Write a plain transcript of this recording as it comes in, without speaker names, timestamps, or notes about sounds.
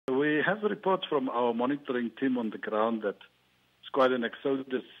have reports from our monitoring team on the ground that it's quite an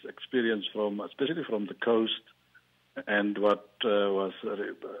exodus experience especially from the coast. And what was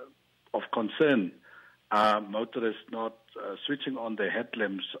of concern are motorists not switching on their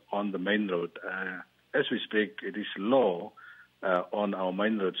headlamps on the main road. As we speak, it is law on our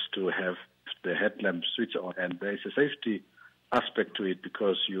main roads to have the headlamps switch on, and there is a safety aspect to it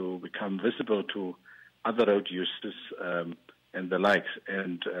because you become visible to other road users and the likes,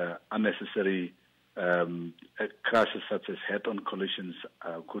 and unnecessary crashes such as head-on collisions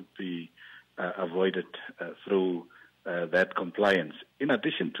could be avoided through that compliance. In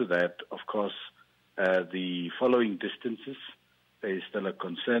addition to that, of course, the following distances is still a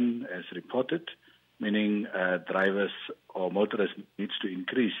concern as reported, meaning drivers or motorists needs to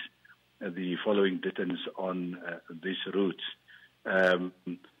increase the following distance on these routes.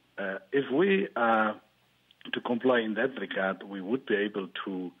 If we are to comply in that regard, we would be able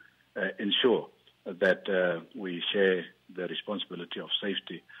to ensure that we share the responsibility of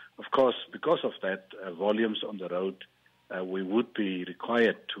safety. Of course, because of that volumes on the road, we would be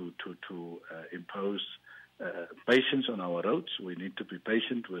required to impose patience on our roads. We need to be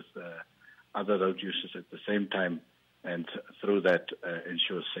patient with other road users at the same time, and through that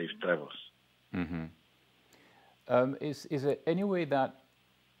ensure safe travels. Mm-hmm. Is there any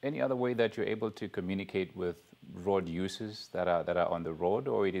other way that you're able to communicate with road users that are on the road,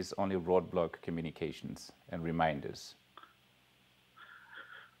 or it is only roadblock communications and reminders?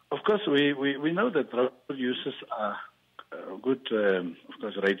 Of course, we know that road users are good, of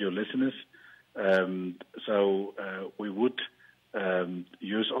course, radio listeners. So we would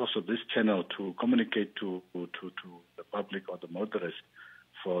use also this channel to communicate to the public or the motorists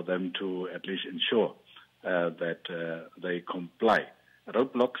for them to at least ensure that they comply.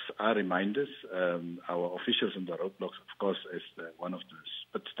 Roadblocks are reminders. Our officials in the roadblocks, of course, as one of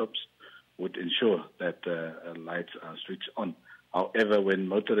the pit stops, would ensure that lights are switched on. However, when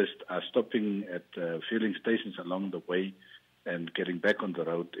motorists are stopping at fueling stations along the way and getting back on the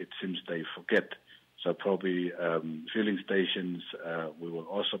road, it seems they forget. So probably fueling stations, we will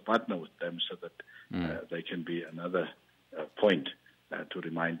also partner with them so that they can be another point to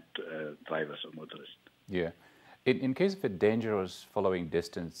remind drivers or motorists. Yeah. In case of a dangerous following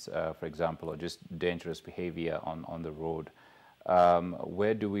distance, for example, or just dangerous behavior on the road,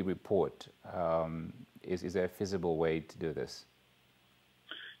 where do we report? Is there a feasible way to do this?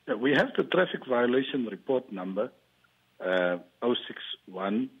 Yeah, we have the traffic violation report number,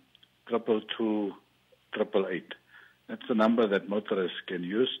 061 222 888. That's the number that motorists can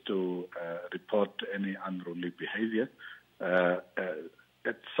use to report any unruly behavior.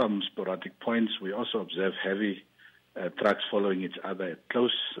 At some sporadic points, we also observe heavy trucks following each other at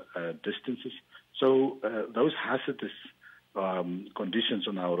close distances. So those hazardous conditions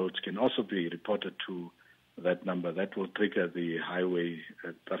on our roads can also be reported to that number. That will trigger the highway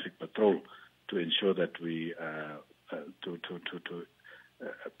traffic patrol to ensure that we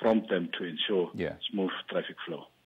prompt them to ensure smooth traffic flow.